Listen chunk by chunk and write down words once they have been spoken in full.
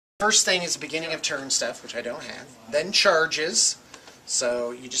First thing is the beginning of turn stuff, which I don't have. Then charges. So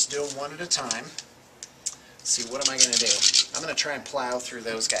you just do them one at a time. Let's see, what am I going to do? I'm going to try and plow through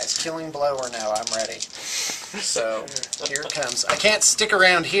those guys. Killing blow or no, I'm ready. So here it comes. I can't stick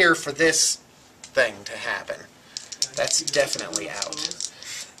around here for this thing to happen. That's definitely out.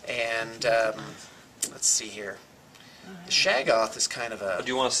 And let's see here. The Shaggoth is kind of a... Do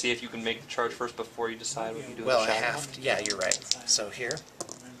you want to see if you can make the charge first before you decide what you do with Well, the I Shaggoth? have to. Yeah, you're right. So here.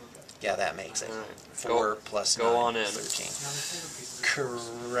 Yeah, that makes it. Right. 4 plus 9. Go on in. 13.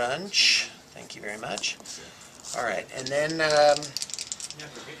 Crunch. Thank you very much. All right, and then,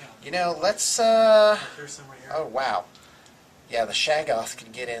 you know, let's, oh, wow. Yeah, the Shaggoth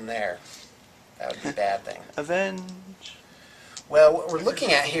could get in there. That would be a bad thing. Avenge. Well, what we're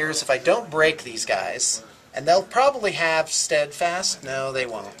looking at here is if I don't break these guys, and they'll probably have steadfast. No, they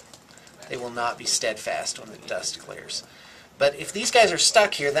won't. They will not be steadfast when the dust clears. But if these guys are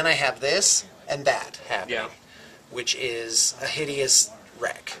stuck here, then I have this and that happening, which is a hideous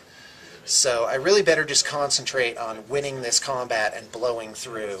wreck. So I really better just concentrate on winning this combat and blowing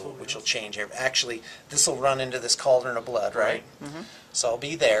through, which will change everything. Actually, this will run into this cauldron of blood, right? Mm-hmm. So I'll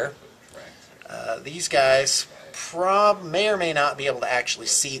be there. These guys may or may not be able to actually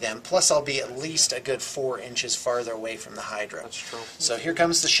see them. Plus, I'll be at least a good 4 inches farther away from the Hydra. That's true. So here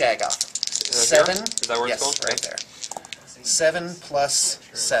comes the Shaggoth. Is that 7. Here? Is that where yes, it's going? right there. 7 plus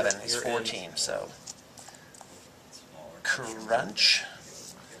 7 is 14. So crunch.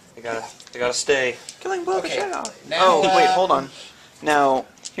 They gotta stay. Killing blow Okay, the Shaggoth. now, Oh, wait, hold on. Now,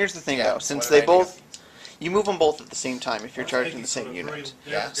 here's the thing, Yeah, though. Since what did they I both... You move them both at the same time if you're charging the same unit.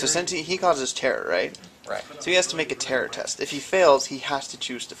 Yeah. So since he causes terror, right? Right. So he has to make a terror test. If he fails, he has to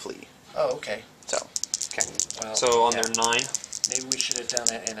choose to flee. Oh, okay. So, Okay. Well, So on yeah. their 9. Maybe we should have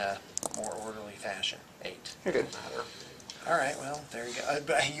done it in a more orderly fashion. 8. you're good. All right, well, there you go.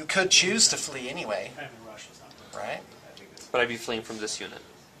 But you could choose to flee anyway, right? But I'd be fleeing from this unit.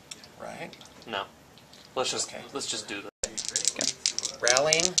 Right. No. Let's just do that.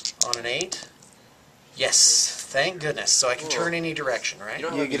 Rallying on an 8. Yes, thank goodness. So I can turn any direction, right? You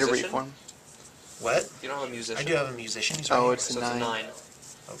don't You have a get a musician? reform. What? You don't have a musician. I do have a musician. He's right Oh, here. it's So a it's a 9. 9.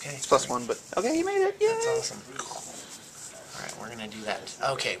 Okay. It's +1, but... Okay, you made it. Yay! That's awesome. All right, we're going to do that.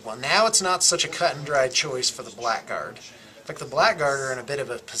 Okay, well, now it's not such a cut and dried choice for the Blackguard. In fact, the Blackguard are in a bit of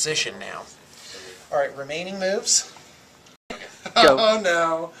a position now. All right, remaining moves. Go. Oh,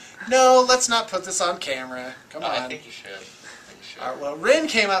 no. No, let's not put this on camera. Come on. I think you should. All right, well, Rin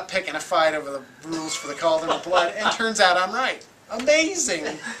came up picking a fight over the rules for the Cauldron of Blood, and turns out I'm right. Amazing.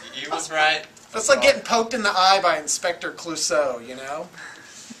 You was right. That's like getting poked in the eye by Inspector Clouseau, you know?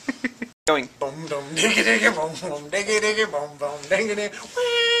 Going. Boom, boom, diggy, diggy, boom, boom, diggy, diggy, boom, boom, diggy, diggy.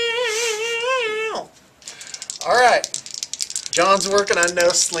 Wow. All right. John's working on no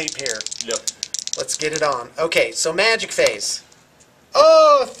sleep here. Yep. Let's get it on. Okay, so magic phase.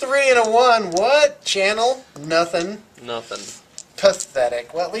 Oh, 3 and a 1. What? Channel? Nothing. Nothing.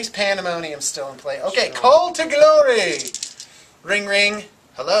 Pathetic. Well, at least Pandemonium's still in play. Okay, Call to Glory. Ring, ring.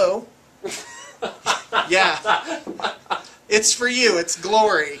 Hello? Yeah. It's for you. It's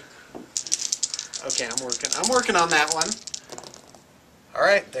glory. Okay, I'm working on that one. All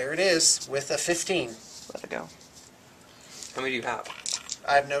right, there it is with a 15. Let it go. How many do you have?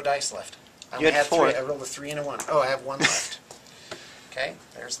 I have no dice left. I You only had had 4. 3. I rolled a 3 and a 1. Oh, I have 1 left. Okay,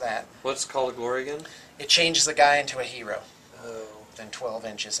 there's that. What's Call to Glory again? It changes the guy into a hero Oh. within 12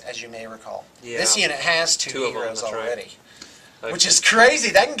 inches, as you may recall. Yeah. This unit has 2 2 of them, heroes that's right. already, Okay. which is crazy.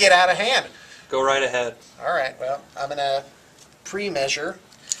 That can get out of hand. Go right ahead. All right, well, I'm going to pre-measure.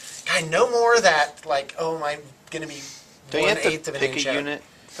 God, no more of that, like, oh, am I going to be Don't you have 1/8 to of an pick inch a out? unit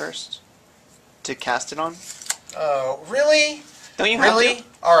first to cast it on? Oh, really? Don't you have Really? to?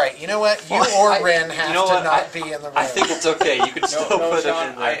 All right, you know what? You or Ren have you know to what? not be in the room. I think it's okay. You can still put Sean, it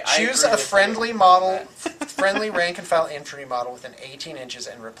in there. I Choose agree a with friendly you. model, friendly rank and file infantry model within 18 inches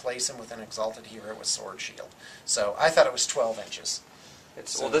and replace him with an exalted hero with sword shield. So I thought it was 12 inches. Well,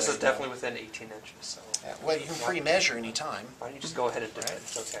 this there is you go. definitely within 18 inches, so Yeah, well, you can pre-measure any time. why don't you just go ahead and do it?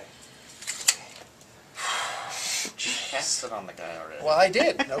 It's okay. You cast it on the guy already. Well, I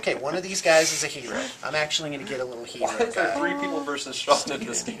did. Okay, one of these guys is a hero. I'm actually going to get a little hero Why is there guy. 3 people versus Sean in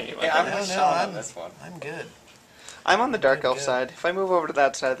this game? Yeah, I'm No, with no, Sean I'm- on this one. I'm good. I'm on the Dark Elf Good. side. If I move over to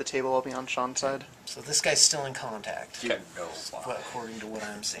that side of the table, I'll be on Sean's side. So this guy's still in contact, You go fly. well, according to what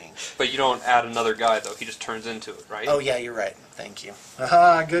I'm seeing. But you don't add another guy, though. He just turns into it, right? Oh, yeah, you're right. Thank you.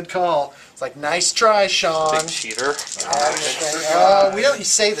 Aha, good call. It's like, nice try, Sean. Big cheater. Oh, we don't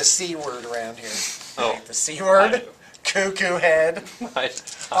say the C word around here. Oh. The C word? Cuckoo head.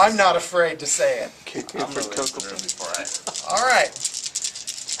 I'm not afraid to say it. Cuckoo I'm for moving Cocoa. through before I... All right.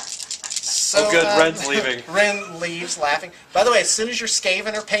 So, Oh, good. Ren's leaving. Ren leaves laughing. By the way, as soon as your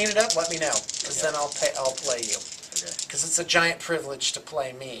Skaven are painted up, let me know, because then I'll play you. Because it's a giant privilege to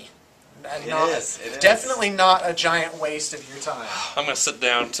play me. And It is. Definitely not a giant waste of your time. I'm going to sit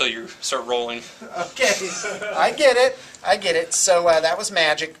down until you start rolling. Okay, I get it. I get it. So that was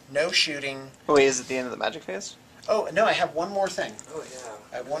magic. No shooting. Oh, wait, is it the end of the magic phase? Oh no, I have one more thing. Oh, yeah.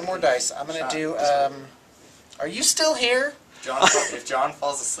 I have one more dice. I'm gonna do. Are you still here? If John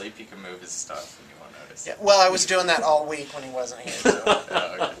falls asleep, he can move his stuff and you won't notice. Yeah. Well, I was doing that all week when he wasn't here.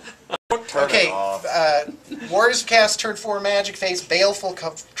 So. Okay. Warriors of Chaos turn 4 magic phase. Baleful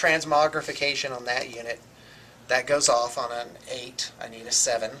transmogrification on that unit. That goes off on an 8. I need a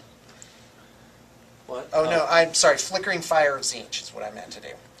 7. What? Oh no, I'm sorry. Flickering Fire of Tzeentch is what I meant to do.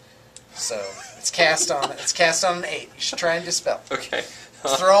 So it's cast on an 8. You should try and dispel. Okay.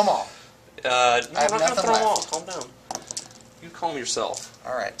 Throw them all. No, I have I'm not going to nothing throw them all. left. Calm down. You calm yourself.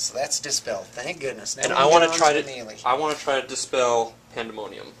 All right, so that's dispel. Thank goodness. Now And we I can want get to on try the to. melee. I want to try to dispel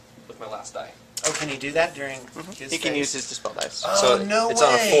pandemonium with my last die. Oh, can you do that during his He can phase? use his dispel dice. Oh, So no it's way.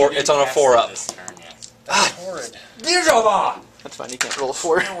 on a 4. It's on a 4 up. This turn, yes. That's horrid. That's fine, you can't roll a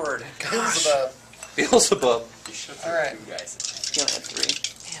 4. Forward. Beelzebub. Beelzebub. You should All right. you guys. You only had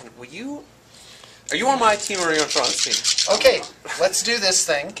 3. Man, will you? Are you on my team or are you on Sean's team? Okay, let's do this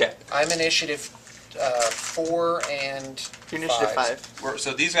thing. Okay. I'm initiative 4 and You're initiative 5. 5.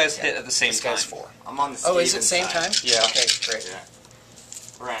 So these guys hit at the same This time. guy's 4. I'm on the Oh, is it Steven same side. time? Yeah. Okay, great. Yeah.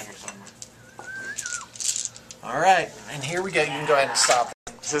 Around here somewhere. All right, and here we go. You can go ahead and stop.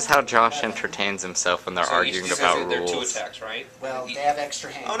 This is how Josh entertains himself when they're arguing these about guys, they're 2 rules. attacks, right? Well, they have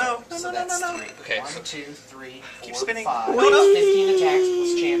extra hand. Oh, no. so No, no, that's no, no. 3. Okay, 1, so- 2, 3, 4, Keep spinning. 5. Oh, no. 15 attacks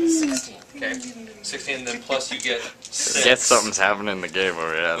plus champ is 16. Okay. 16, then plus you get 6. Guess something's happening in the game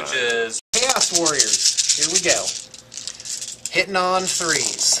over here. Which is Chaos Warriors. Here we go. Hitting on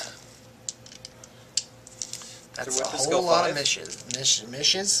 3s. That's a weapons whole go lot 5? of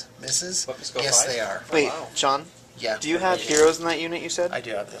misses. Weapons go Yes, 5? they are. Wait, wow. John, Yeah. do you have heroes in that unit you said? I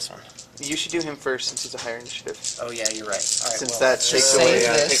do have this one. You should do him first since he's a higher initiative. Oh yeah, you're right. All right. Since well, that let's takes save away,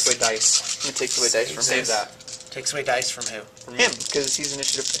 this. takes away dice. It takes away dice from Save him. that. Takes away dice from who? From Him, because he's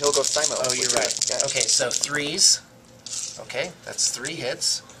initiative. He'll go Simo. Oh, with you're your right. guy. Okay, so 3s. Okay, that's 3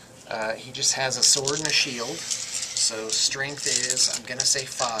 hits. He just has a sword and a shield. So strength is, I'm gonna say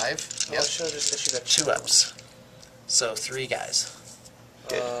 5. Oh, I should have just issued a 2 ups. So 3 guys.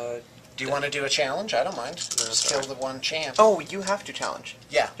 Uh, Do you want to do a challenge? I don't mind. Just kill sorry. the one champ. Oh, you have to challenge.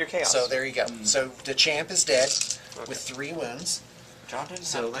 Yeah. You're chaos. So there you go. So the champ is dead with 3 wounds. John didn't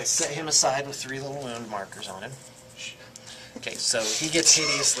So have let's to set him aside with 3 little wound markers on him. Okay, so he gets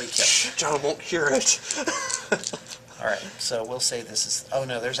hideously killed. John won't hear it. Alright, so we'll say this is... Oh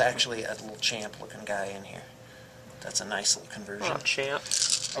no, there's actually a little champ-looking guy in here. That's a nice little conversion. champ.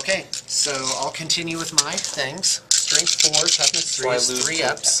 Okay, so I'll continue with my things. Strength 4, toughness So I 3 is lose 3 2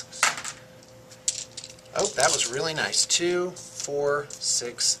 ups. Oh, that was really nice. 2, 4,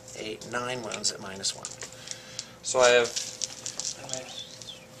 6, 8, 9 wounds at -1. So I have.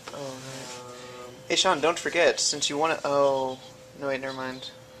 Oh, hey, Sean, don't forget, since you want to... Oh, no, wait, never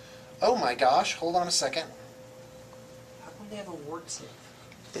mind. Oh my gosh, hold on a second. How come they have a ward save?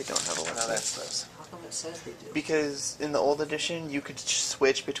 They don't have a Oh, weapon. no, that's those. How come it says they do? Because in the old edition, you could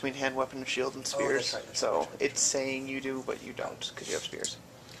switch between hand weapon, shield, and spears. right, that's so right. it's saying you do, but you don't, because you have spears.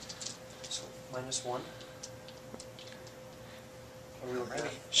 So -1. Are we ready?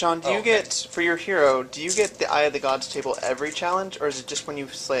 Sean, do Oh, you okay. get, for your hero, do you get the Eye of the Gods table every challenge, or is it just when you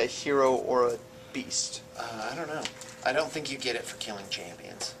slay a hero or a beast? I don't know. I don't think you get it for killing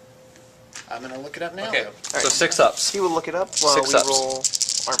champions. I'm going to look it up now. Okay, though. so Alright. 6 ups. He will look it up while 6 we ups. roll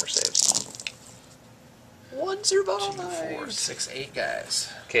armor saves. 1 2, survive. 4, 6, 8 guys.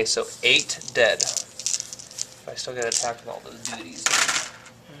 Okay, so 8 dead. I still get attacked with all those duties.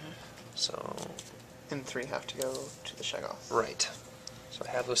 So, And 3 have to go to the Shaggoth. right. So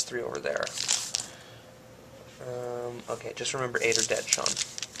I have those 3 over there. Okay, just remember 8 are dead, Sean.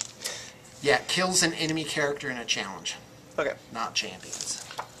 Yeah, kills an enemy character in a challenge, Okay. not champions.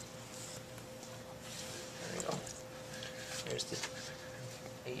 There we go. There's the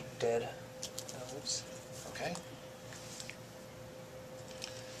 8 dead elves. Okay.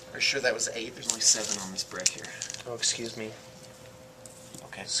 Are you sure that was 8? There's only 7 on this brick here. Oh, excuse me.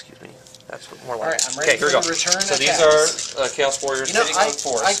 Okay. Excuse me. That's what more like. All right, I'm ready okay, here we for go. the return So attacks. these are Chaos Warriors You know, hitting on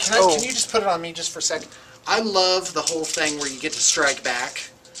 4s. can you just put it on me just for a second? I love the whole thing where you get to strike back,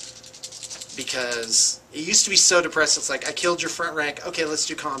 because it used to be so depressed. It's like, I killed your front rank. Okay, let's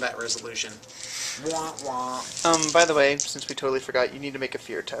do combat resolution. Wah, wah. By the way, since we totally forgot, you need to make a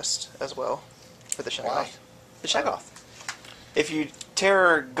fear test as well for the Shaggoth. Why? The Shaggoth. If you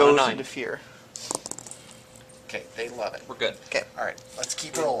Terror goes 9. into fear. Okay, they love it. We're good. Okay. All right, let's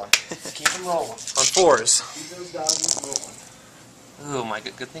keep rolling. Let's keep them rolling. On 4s. Keep those doggies rolling. Oh my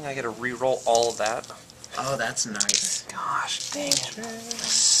good thing I get to re-roll all of that. Oh, that's nice. Gosh, dang it. I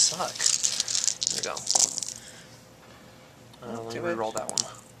suck. There we go. Let me Do it. re-roll that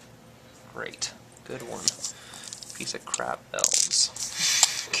one. Great. Good one. Piece of crap elves.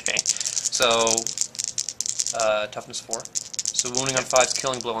 Okay. So, toughness 4. So wounding on 5s,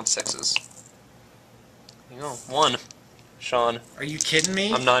 killing blow on 6s. There you go. 1. Sean. Are you kidding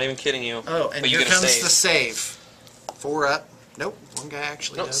me? I'm not even kidding you. Oh, and but you here get a comes save. the save. 4 up. Nope, one guy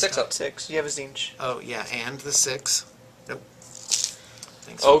actually No, does. 6 up. 6. You have a Zinch. Oh, yeah, and the 6. Nope.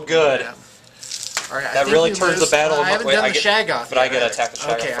 Thanks Oh, for good. that. All right, I That think really you turns lose. the battle. I haven't Wait, done I the get- Shaggoth but I yet. get to attack the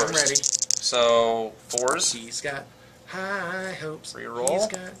Shaggoth Okay, first. I'm ready. So, 4s. He's got high hopes. Reroll. He's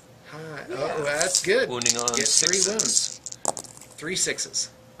got high. Oh, that's good. Wounding on Get 3 6s. wounds. 3 6s.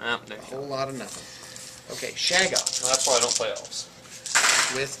 Ah, there A you go. whole lot of nothing. Okay, Shaggoth. That's why I don't play elves.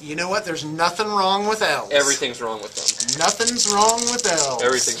 With, you know what? There's nothing wrong with elves. Everything's wrong with them. Nothing's wrong with elves.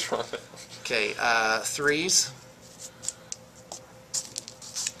 Everything's wrong with them. Okay, 3s.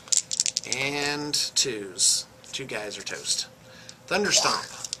 And 2s. 2 guys are toast.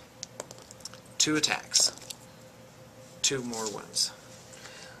 Thunderstomp. 2 attacks. 2 more wounds.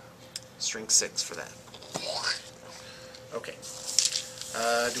 Strength 6 for that. Okay.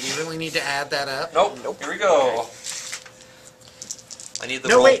 Do we really need to add that up? Nope. Here we go. I need the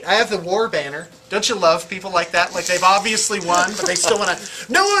No, roll. wait, I have the war banner. Don't you love people like that? Like they've obviously won, but they still want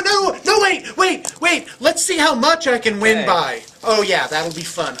to... No, wait. Let's see how much I can win Okay. by. Oh, yeah, that'll be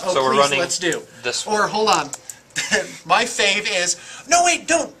fun. Oh, So we're please, running let's do. this Or, hold on. My fave is, no, wait,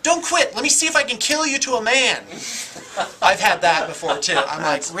 don't quit. Let me see if I can kill you to a man. I've had that before, too. I'm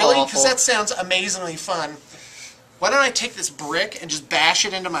like, That's really? awful. Because that sounds amazingly fun. Why don't I take this brick and just bash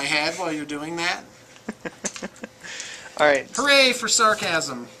it into my head while you're doing that? Alright. Hooray for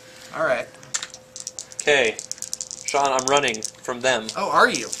sarcasm. All right. Okay. Sean, I'm running from them. Oh, are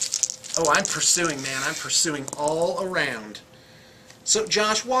you? Oh, I'm pursuing, man. I'm pursuing all around. So,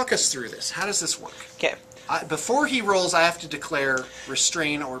 Josh, walk us through this. How does this work? Okay. Before he rolls, I have to declare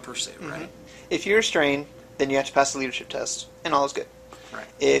restrain or pursue, right? If you restrain, then you have to pass the leadership test, and all is good. Right.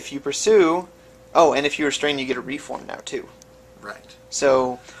 If you pursue... Oh, and if you restrain, you get a reform now, too. Right.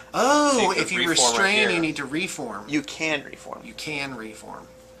 So, Oh, So you could if you reform right restrain, here. you need to reform. you can reform. You can reform.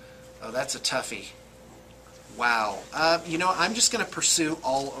 Oh, that's a toughie. Wow. You know, I'm just going to pursue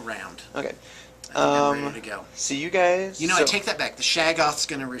all around. Okay. I think I'm ready to go. So you guys... You know, so, I take that back. The Shaggoth's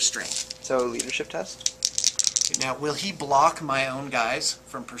going to restrain. So, leadership test? Now, will he block my own guys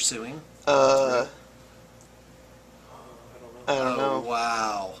from pursuing? I don't Oh, know.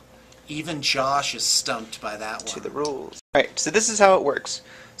 wow. Even Josh is stumped by that To one. the rules. Alright, so this is how it works.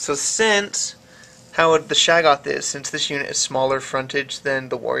 So since how the Shaggoth is, since this unit is smaller frontage than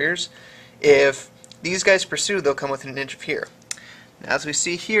the warriors, if these guys pursue, they'll come within an inch of here. Now, as we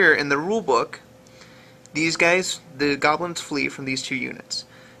see here in the rule book, these guys, the goblins flee from these 2 units.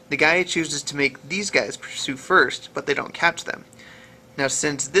 The guy chooses to make these guys pursue first, but they don't catch them. Now,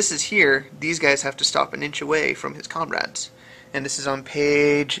 since this is here, these guys have to stop an inch away from his comrades. And this is on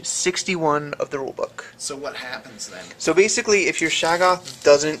page 61 of the rulebook. So what happens then? So basically, if your Shaggoth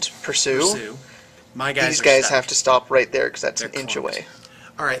doesn't pursue, My guys these are guys stuck. have to stop right there because that's They're an inch clumped. away.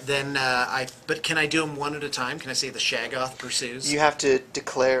 All right, then but can I do them one at a time? Can I say the Shaggoth pursues? You have to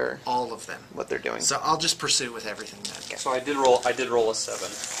declare All of them. what they're doing. So I'll just pursue with everything then. So I did roll a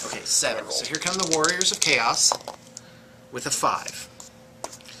 7. Okay, 7. So here come the Warriors of Chaos with a 5.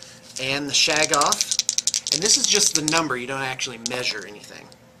 And the Shaggoth, and this is just the number, you don't actually measure anything,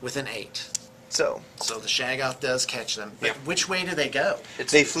 with an 8. So So the Shaggoth does catch them. But Yeah. which way do they go?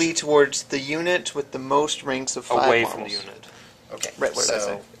 they flee towards the unit with the most ranks of 5 away models. from the unit. Okay, Right, where did I so,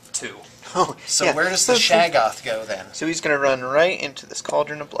 say? 2. Oh, so yeah. where does the Shaggoth go then? So he's going to run right into this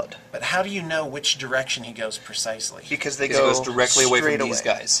cauldron of blood But how do you know which direction he goes precisely? because they Because go it goes directly away straight from these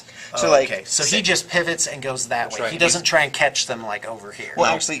guys. So Oh, like, okay, so he just pivots and goes that That's way. right. He doesn't try and catch them like over here.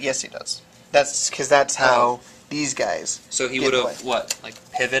 well, actually, yes, he does. That's because that's how these guys. So he get would away. have, what, like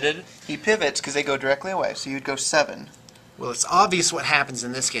pivoted? He pivots because they go directly away. So you'd go 7. Well, it's obvious what happens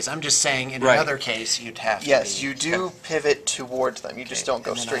in this case. I'm just saying in Right. another case you'd have Yes, to be... you do pivot towards them. You just don't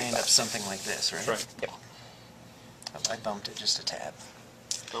go and then straight I end up back. something like this, right? Right. Yep. I bumped it just a tad.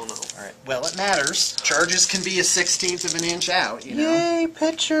 Oh no. All right. Well, it matters. Charges can be a 1/16 of an inch out, you know? Yay,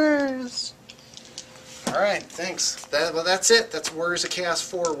 pictures! All right, thanks. Well, that's it. That's Warriors of Chaos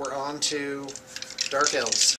 4. We're on to Dark Elves.